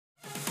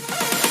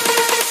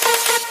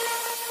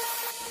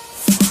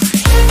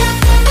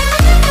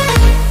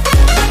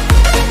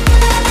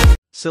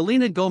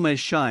Selena Gomez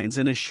shines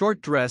in a short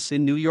dress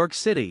in New York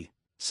City.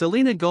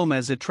 Selena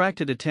Gomez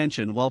attracted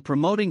attention while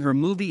promoting her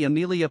movie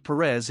Emilia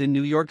Perez in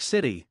New York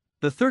City.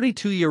 The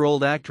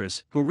 32-year-old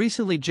actress, who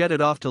recently jetted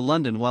off to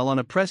London while on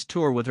a press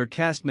tour with her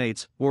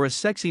castmates, wore a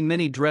sexy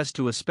mini dress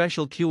to a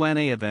special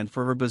Q&A event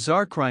for her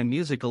bizarre crime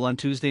musical on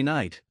Tuesday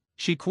night.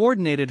 She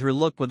coordinated her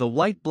look with a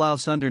white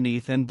blouse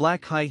underneath and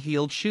black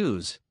high-heeled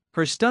shoes.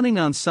 Her stunning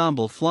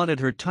ensemble flaunted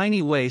her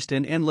tiny waist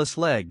and endless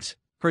legs.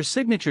 Her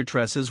signature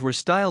tresses were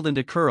styled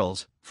into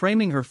curls,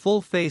 framing her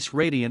full face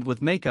radiant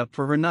with makeup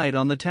for her night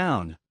on the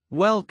town.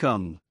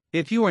 Welcome!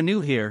 If you are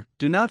new here,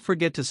 do not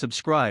forget to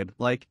subscribe,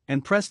 like,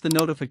 and press the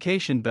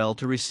notification bell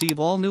to receive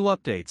all new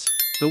updates.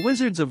 The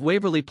Wizards of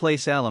Waverly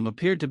Place alum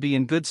appeared to be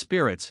in good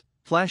spirits,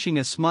 flashing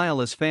a smile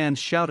as fans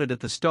shouted at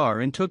the star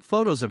and took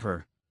photos of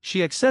her. She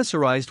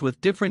accessorized with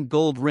different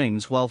gold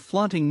rings while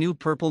flaunting new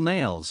purple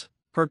nails.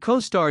 Her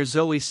co-star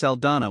Zoe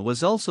Saldana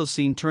was also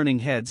seen turning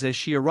heads as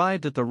she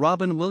arrived at the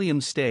Robin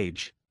Williams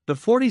stage. The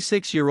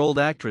 46-year-old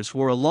actress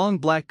wore a long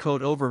black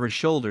coat over her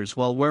shoulders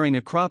while wearing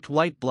a cropped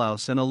white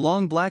blouse and a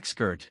long black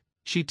skirt.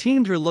 She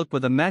teamed her look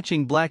with a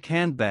matching black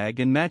handbag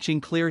and matching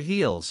clear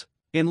heels.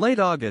 In late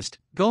August,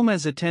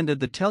 Gomez attended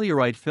the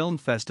Telluride Film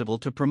Festival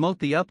to promote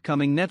the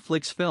upcoming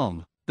Netflix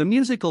film. The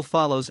musical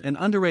follows an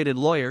underrated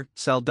lawyer,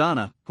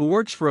 Saldana, who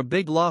works for a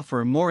big law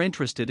firm more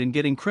interested in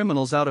getting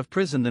criminals out of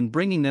prison than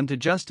bringing them to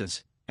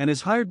justice, and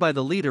is hired by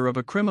the leader of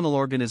a criminal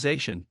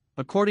organization,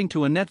 according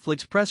to a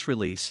Netflix press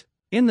release.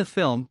 In the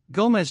film,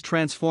 Gomez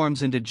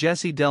transforms into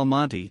Jessie Del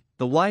Monte,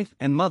 the wife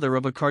and mother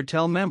of a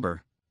cartel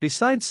member.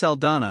 Besides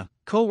Saldana,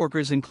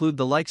 co-workers include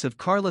the likes of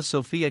Carla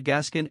Sofia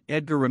Gaskin,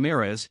 Edgar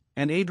Ramirez,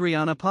 and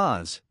Adriana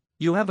Paz.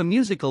 You have a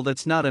musical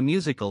that's not a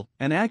musical,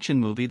 an action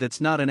movie that's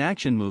not an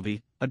action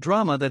movie, a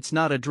drama that's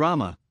not a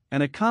drama,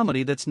 and a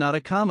comedy that's not a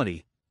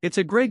comedy. It's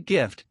a great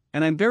gift,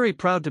 and I'm very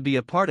proud to be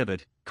a part of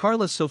it,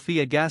 Carla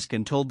Sofia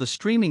Gaskin told the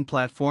streaming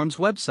platform's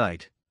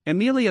website.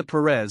 Emilia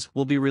Perez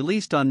will be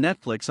released on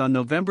Netflix on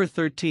November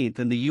 13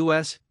 in the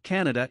US,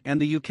 Canada,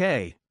 and the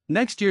UK.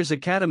 Next year's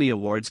Academy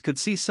Awards could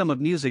see some of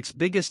music's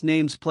biggest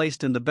names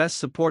placed in the Best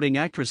Supporting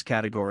Actress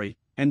category,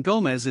 and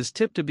Gomez is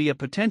tipped to be a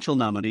potential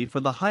nominee for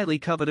the highly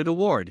coveted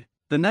award.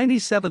 The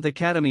 97th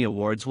Academy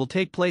Awards will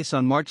take place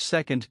on March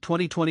 2,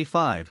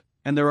 2025,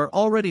 and there are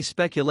already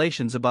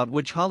speculations about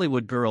which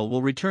Hollywood girl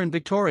will return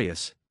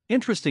victorious.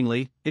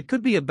 Interestingly, it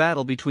could be a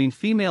battle between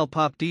female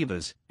pop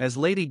divas, as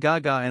Lady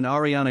Gaga and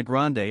Ariana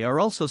Grande are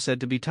also said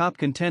to be top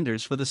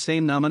contenders for the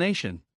same nomination.